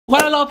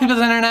Well, hello people of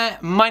the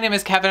internet, my name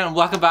is Kevin and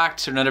welcome back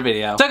to another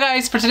video. So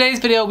guys, for today's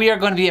video we are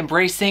going to be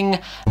embracing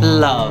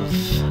love,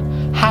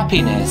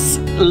 happiness,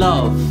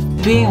 love,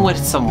 being with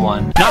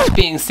someone, not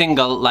being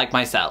single like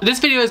myself. This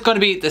video is going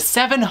to be the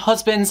 7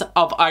 husbands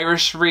of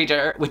Irish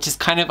Reader, which is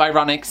kind of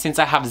ironic since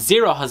I have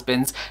 0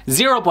 husbands,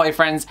 0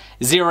 boyfriends,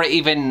 0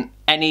 even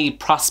any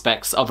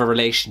prospects of a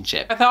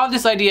relationship. I thought of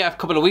this idea a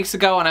couple of weeks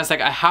ago and I was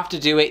like, I have to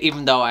do it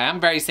even though I am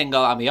very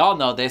single and we all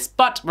know this,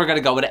 but we're gonna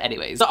go with it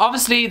anyways. So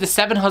obviously the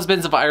 7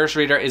 husbands of Irish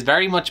Reader is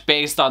very much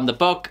based on the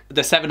book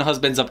The 7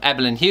 Husbands of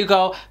Evelyn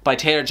Hugo by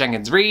Taylor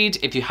Jenkins Reid.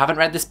 If you haven't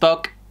read this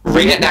book,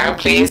 read it now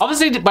please.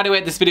 Obviously, by the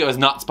way, this video is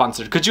not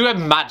sponsored. Could you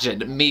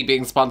imagine me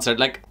being sponsored?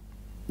 Like,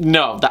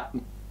 no,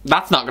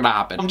 that's not gonna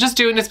happen. I'm just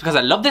doing this because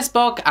I love this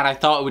book and I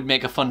thought it would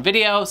make a fun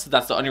video, so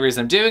that's the only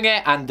reason I'm doing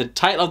it, and the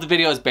title of the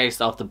video is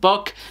based off the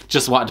book.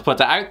 Just wanted to put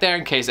that out there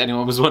in case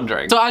anyone was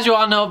wondering. So as you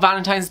all know,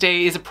 Valentine's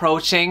Day is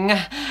approaching.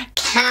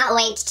 Can't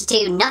wait to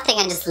do nothing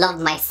and just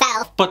love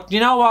myself. But you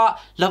know what?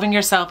 Loving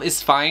yourself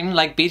is fine.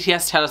 Like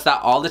BTS tell us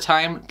that all the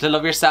time, to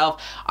love yourself.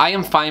 I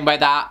am fine by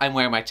that. I'm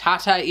wearing my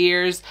Tata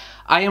ears.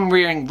 I am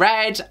wearing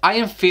red. I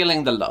am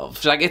feeling the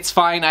love. Like, it's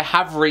fine. I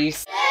have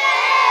Reese.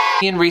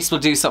 Me and Reese will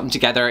do something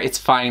together. It's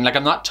fine. Like,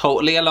 I'm not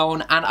totally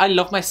alone and I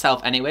love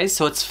myself anyways,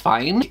 so it's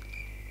fine.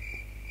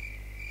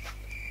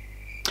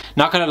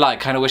 Not gonna lie,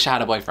 kind of wish I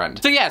had a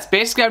boyfriend. So yes,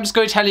 basically I'm just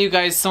going to tell you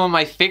guys some of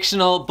my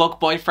fictional book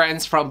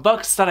boyfriends from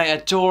books that I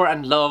adore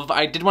and love.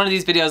 I did one of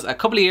these videos a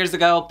couple of years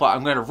ago, but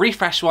I'm going to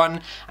refresh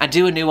one and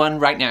do a new one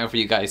right now for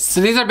you guys. So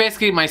these are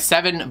basically my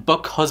 7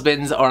 book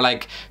husbands, or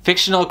like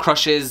fictional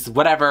crushes,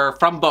 whatever,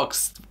 from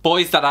books.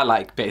 Boys that I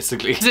like,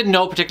 basically. It's in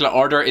no particular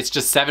order, it's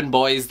just 7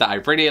 boys that I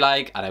really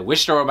like and I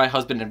wish they were my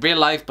husband in real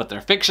life, but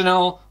they're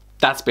fictional.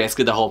 That's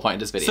basically the whole point of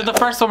this video. So the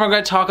first one we're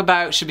going to talk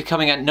about should be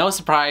coming at no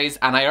surprise,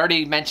 and I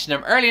already mentioned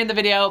him earlier in the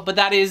video, but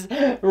that is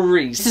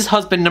Reese. This is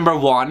husband number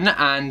 1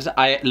 and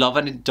I love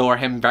and adore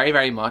him very,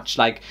 very much.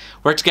 Like,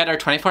 we're together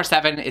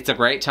 24/7, it's a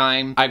great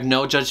time. I have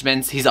no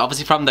judgments. He's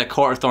obviously from the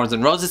Court of Thorns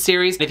and Roses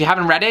series. If you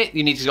haven't read it,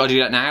 you need to go do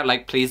that now.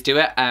 Like, please do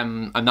it.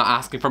 I'm not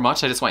asking for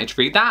much, I just want you to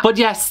read that. But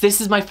yes,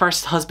 this is my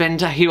first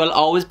husband. He will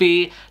always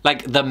be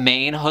like the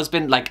main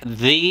husband, like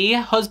the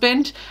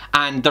husband,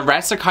 and the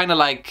rest are kind of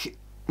like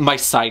my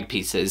side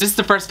pieces. This is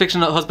the first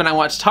fictional husband I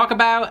want to talk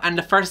about, and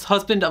the first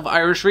husband of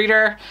Irish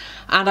Reader,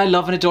 and I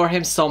love and adore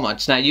him so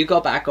much. Now you go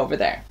back over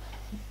there.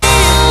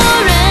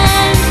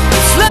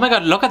 Oh my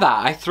god, look at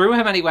that. I threw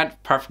him and he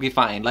went perfectly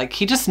fine. Like,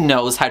 he just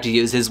knows how to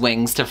use his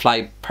wings to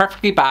fly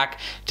perfectly back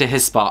to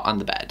his spot on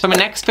the bed. So my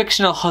next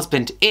fictional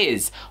husband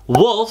is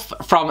Wolf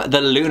from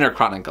the Lunar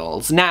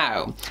Chronicles.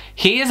 Now,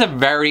 he is a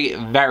very,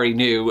 very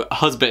new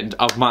husband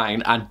of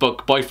mine and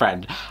book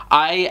boyfriend.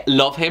 I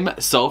love him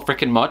so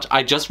freaking much.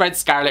 I just read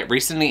Scarlet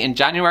recently in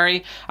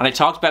January and I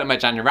talked about it in my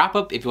January wrap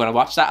up. If you want to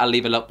watch that, I'll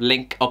leave a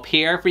link up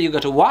here for you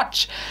to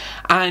watch.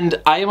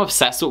 And I am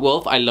obsessed with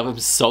Wolf. I love him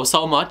so,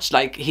 so much.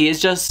 Like, he is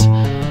just...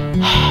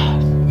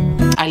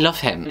 I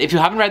love him. If you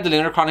haven't read the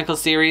Lunar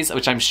Chronicles series,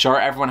 which I'm sure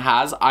everyone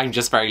has, I'm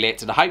just very late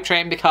to the hype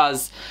train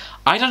because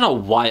I don't know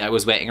why I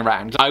was waiting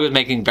around. I was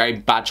making very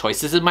bad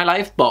choices in my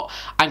life, but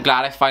I'm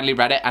glad I finally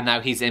read it and now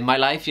he's in my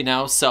life, you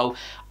know? So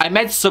I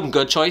made some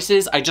good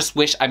choices, I just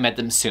wish I made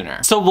them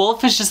sooner. So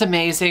Wolf is just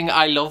amazing.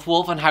 I love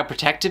Wolf and how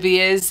protective he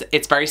is.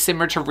 It's very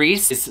similar to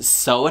Reese. It's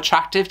so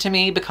attractive to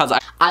me because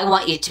I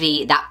want you to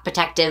be that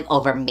protective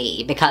over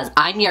me because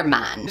I'm your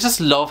man. I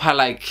just love how,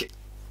 like,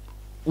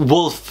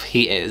 Wolf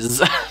he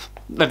is.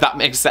 If that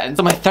makes sense.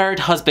 So my third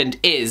husband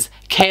is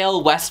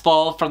Kale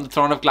Westfall from the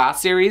Throne of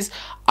Glass series.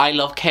 I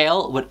love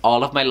Kale with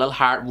all of my little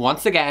heart.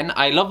 Once again,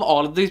 I love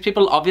all of these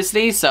people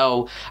obviously,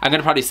 so I'm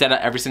gonna probably say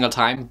that every single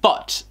time,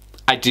 but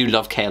I do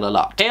love Kale a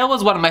lot. Kale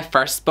was one of my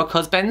first book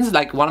husbands,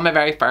 like one of my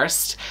very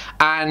first,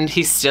 and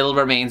he still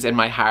remains in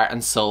my heart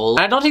and soul.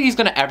 And I don't think he's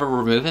gonna ever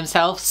remove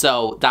himself,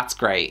 so that's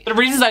great. The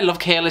reasons I love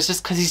Kale is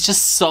just because he's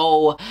just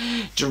so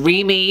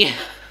dreamy.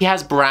 He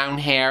has brown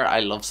hair, I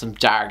love some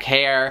dark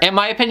hair. In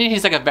my opinion,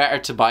 he's like a better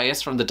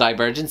Tobias from the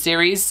Divergent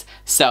series,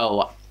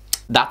 so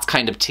that's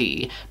kind of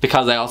tea,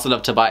 because I also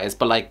love Tobias,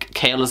 but like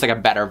Kale is like a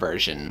better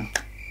version.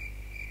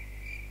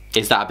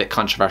 Is that a bit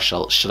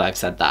controversial? Should I have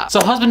said that?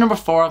 So husband number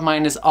 4 of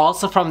mine is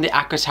also from the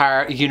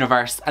Akatar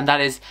universe, and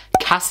that is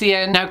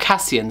Cassian. Now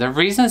Cassian, the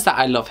reasons that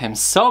I love him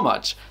so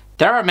much,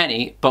 there are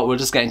many, but we'll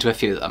just get into a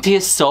few of them. He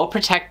is so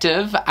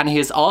protective and he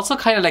is also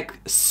kind of like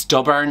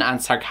stubborn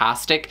and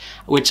sarcastic,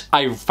 which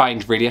I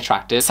find really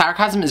attractive.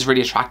 Sarcasm is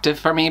really attractive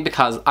for me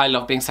because I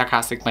love being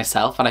sarcastic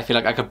myself and I feel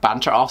like I could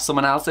banter off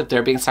someone else if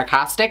they're being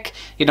sarcastic,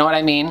 you know what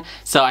I mean?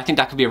 So I think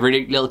that could be a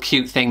really little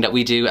cute thing that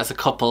we do as a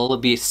couple. It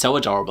would be so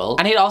adorable.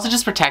 And he'd also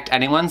just protect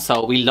anyone,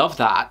 so we love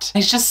that.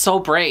 He's just so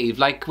brave.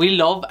 Like, we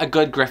love a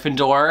good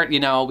Gryffindor, you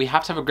know, we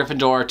have to have a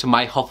Gryffindor to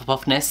my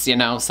Hufflepuffness, you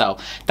know, so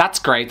that's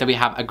great that we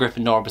have a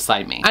Gryffindor beside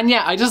me. And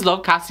yeah, I just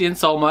love Cassian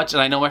so much,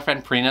 and I know my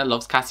friend Parina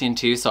loves Cassian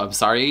too, so I'm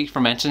sorry for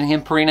mentioning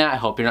him, Parina. I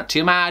hope you're not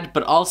too mad,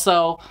 but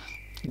also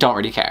don't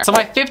really care. So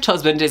my 5th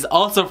husband is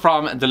also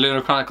from the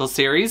Lunar Chronicles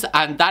series,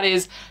 and that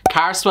is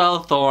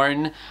Carswell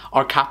Thorne,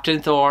 or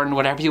Captain Thorne,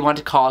 whatever you want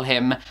to call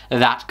him,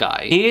 that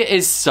guy. He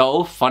is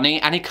so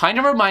funny, and he kind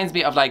of reminds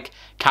me of like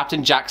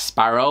Captain Jack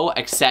Sparrow,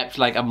 except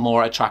like a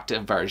more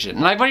attractive version.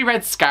 And I've already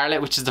read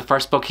Scarlet, which is the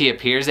first book he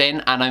appears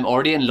in, and I'm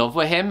already in love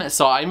with him,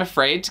 so I'm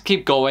afraid to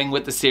keep going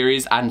with the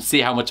series and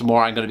see how much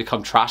more I'm going to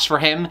become trash for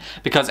him,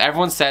 because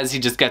everyone says he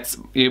just gets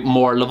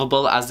more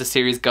lovable as the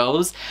series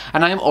goes,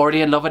 and I'm already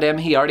in love with him.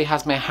 He already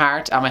has my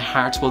heart, and my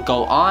heart will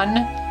go on,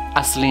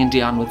 as Celine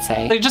Dion would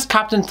say. Like, just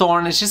Captain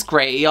Thorne is just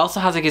great. He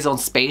also has like his own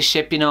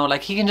spaceship, you know,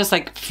 like he can just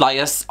like fly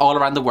us all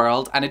around the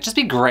world and it'd just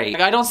be great.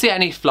 Like, I don't see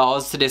any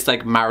flaws to this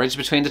like marriage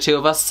between the two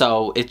of us,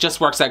 so it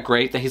just works out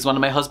great that he's one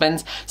of my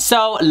husbands.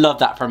 So love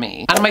that for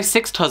me. And my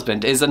sixth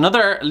husband is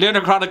another Lunar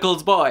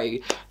Chronicles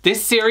boy.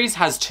 This series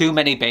has too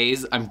many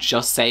bays, I'm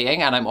just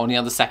saying, and I'm only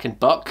on the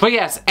second book. But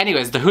yes,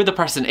 anyways, who the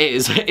person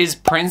is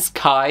Prince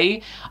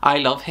Kai. I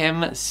love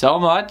him so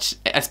much,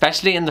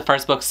 especially in the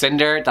first book,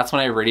 Cinder. That's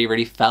when I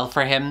really fell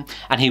for him,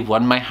 and he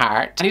won my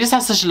heart. And he just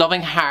has such a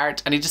loving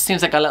heart, and he just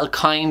seems like a little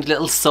kind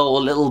little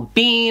soul, little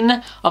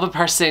bean of a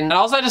person. And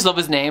also I just love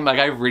his name. Like,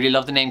 I really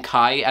love the name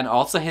Kai, and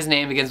also his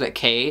name begins with a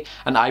K,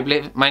 and I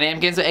believe my name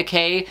begins with a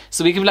K,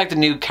 so we could be like the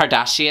new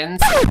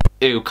Kardashians.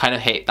 Ew, kind of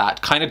hate that.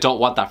 Kind of don't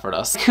want that for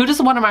us. Who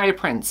doesn't want to marry a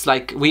prince?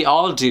 Like, we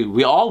all do.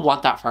 We all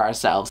want that for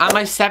ourselves. And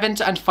my seventh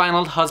and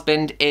final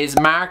husband is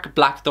Mark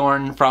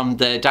Blackthorne from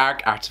the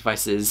Dark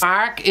Artifices.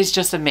 Mark is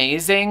just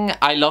amazing.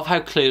 I love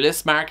how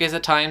clueless Mark is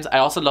at times. I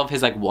also love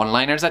his like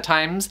one-liners at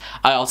times.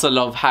 I also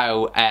love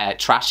how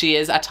trashy he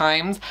is at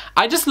times.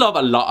 I just love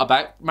a lot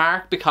about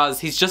Mark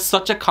because he's just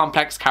such a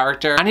complex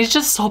character, and he's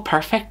just so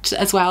perfect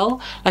as well.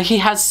 Like, he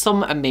has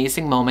some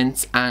amazing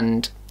moments,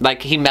 and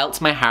like, he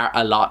melts my heart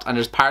a lot, and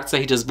there's parts that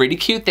he does really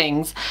cute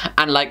things,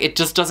 and like, it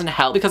just doesn't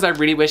help because I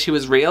really wish he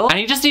was real, and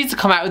he just needs to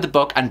come out with the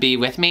book and be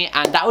with me,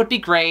 and that would be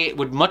great.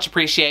 Would much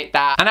appreciate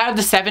that. And out of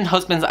the 7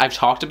 husbands I've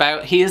talked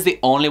about, he is the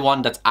only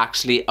one that's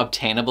actually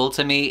obtainable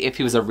to me if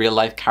he was a real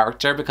life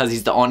character, because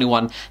he's the only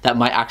one that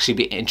might actually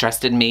be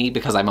interested in me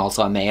because I'm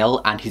also a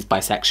male and he's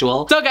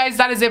bisexual. So guys,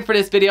 that is it for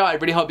this video. I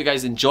really hope you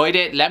guys enjoyed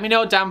it. Let me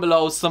know down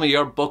below some of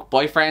your book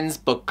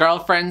boyfriends, book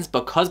girlfriends,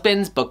 book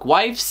husbands, book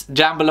wives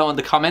down below in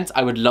the comments.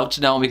 I would love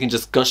to know, and we can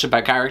just gush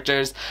about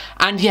characters.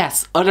 And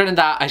yes, other than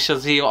that, I shall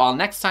see you all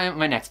next time in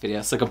my next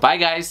video. So goodbye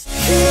guys.